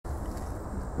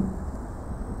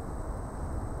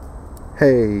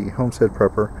Hey, Homestead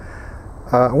Prepper.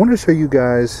 I wanted to show you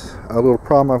guys a little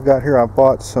problem I've got here. I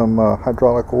bought some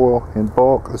hydraulic oil in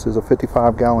bulk. This is a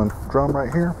 55-gallon drum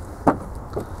right here.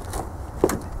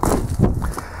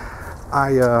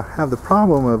 I have the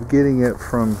problem of getting it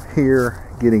from here,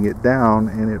 getting it down,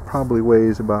 and it probably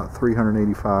weighs about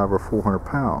 385 or 400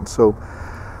 pounds. So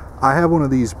I have one of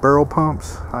these barrel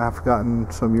pumps I've gotten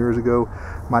some years ago.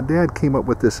 My dad came up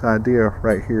with this idea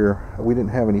right here. We didn't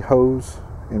have any hose,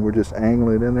 and we're just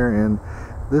angling it in there, and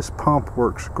this pump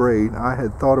works great. I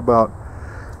had thought about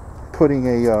putting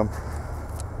a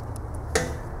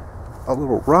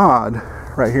little rod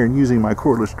right here and using my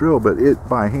cordless drill, but it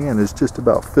by hand has just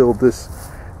about filled this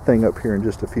thing up here in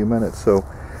just a few minutes. So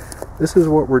this is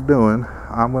what we're doing.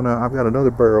 I've got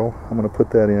another barrel. I'm gonna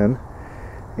put that in,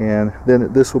 and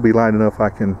then this will be light enough I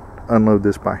can unload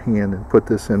this by hand and put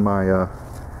this in my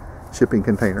shipping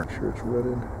container. Make sure it's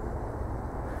wetted.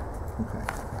 Okay.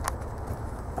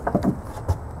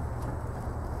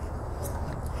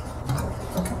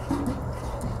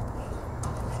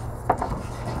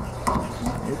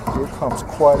 It pumps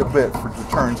quite a bit for the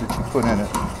turns that you put in it.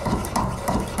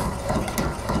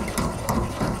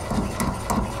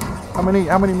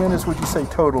 How many minutes would you say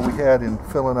total we had in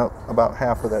filling up about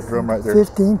half of that drum right there?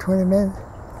 15, 20 minutes.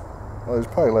 Well, there's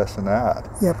probably less than that.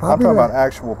 Yeah, probably. I'm talking about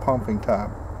actual pumping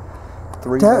time.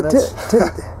 3 minutes?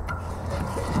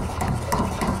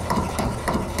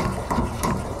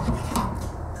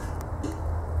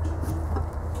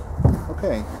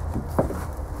 Okay.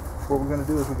 What we're going to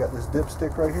do is we got this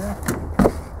dipstick right here,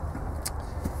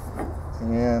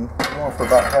 and we're going for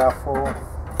about half full.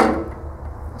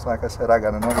 Just like I said, I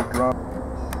got another drum.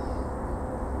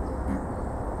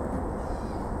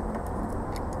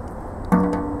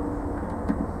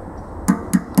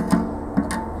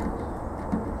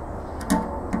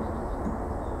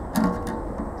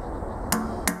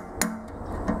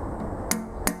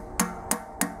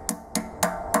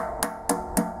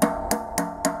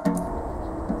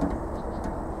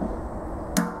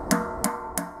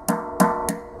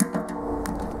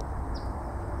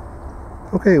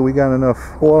 Okay, we got enough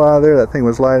oil out of there. That thing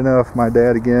was light enough. My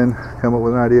dad again came up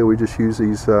with an idea. We just use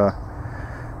these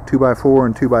 2x4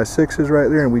 and 2x6s right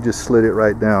there, and we just slid it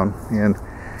right down, and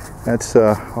that's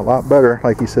a lot better,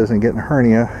 like he says, than getting a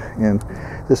hernia. And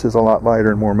this is a lot lighter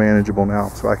and more manageable now,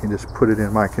 so I can just put it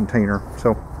in my container.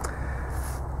 So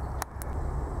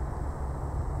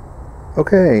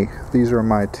okay, these are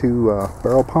my two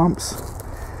barrel pumps.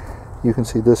 You can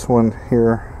see this one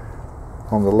here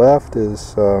on the left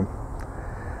is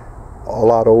a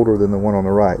lot older than the one on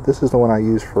the right. This is the one I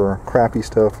use for crappy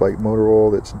stuff like motor oil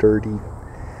that's dirty,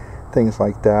 things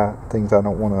like that, things I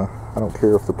don't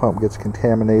care if the pump gets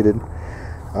contaminated.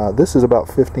 This is about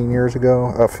 15 years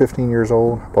old.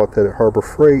 I bought that at Harbor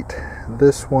Freight.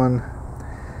 This one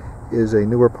is a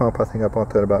newer pump. I think I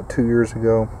bought that about 2 years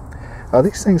ago.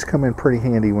 These things come in pretty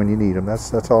handy when you need them.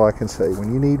 That's all I can say.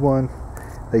 When you need one,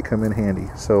 they come in handy.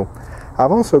 So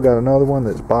I've also got another one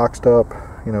that's boxed up,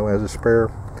 you know, as a spare.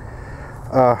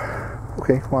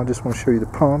 Okay, well, I just want to show you the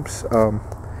pumps.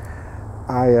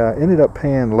 I ended up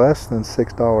paying less than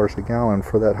 $6 a gallon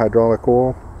for that hydraulic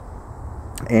oil,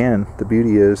 and the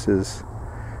beauty is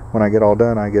when I get all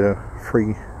done, I get a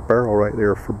free barrel right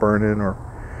there for burning or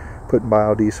putting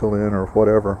biodiesel in or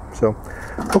whatever. So,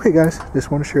 okay guys,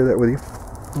 just want to share that with you.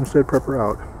 Homestead Prepper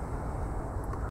out.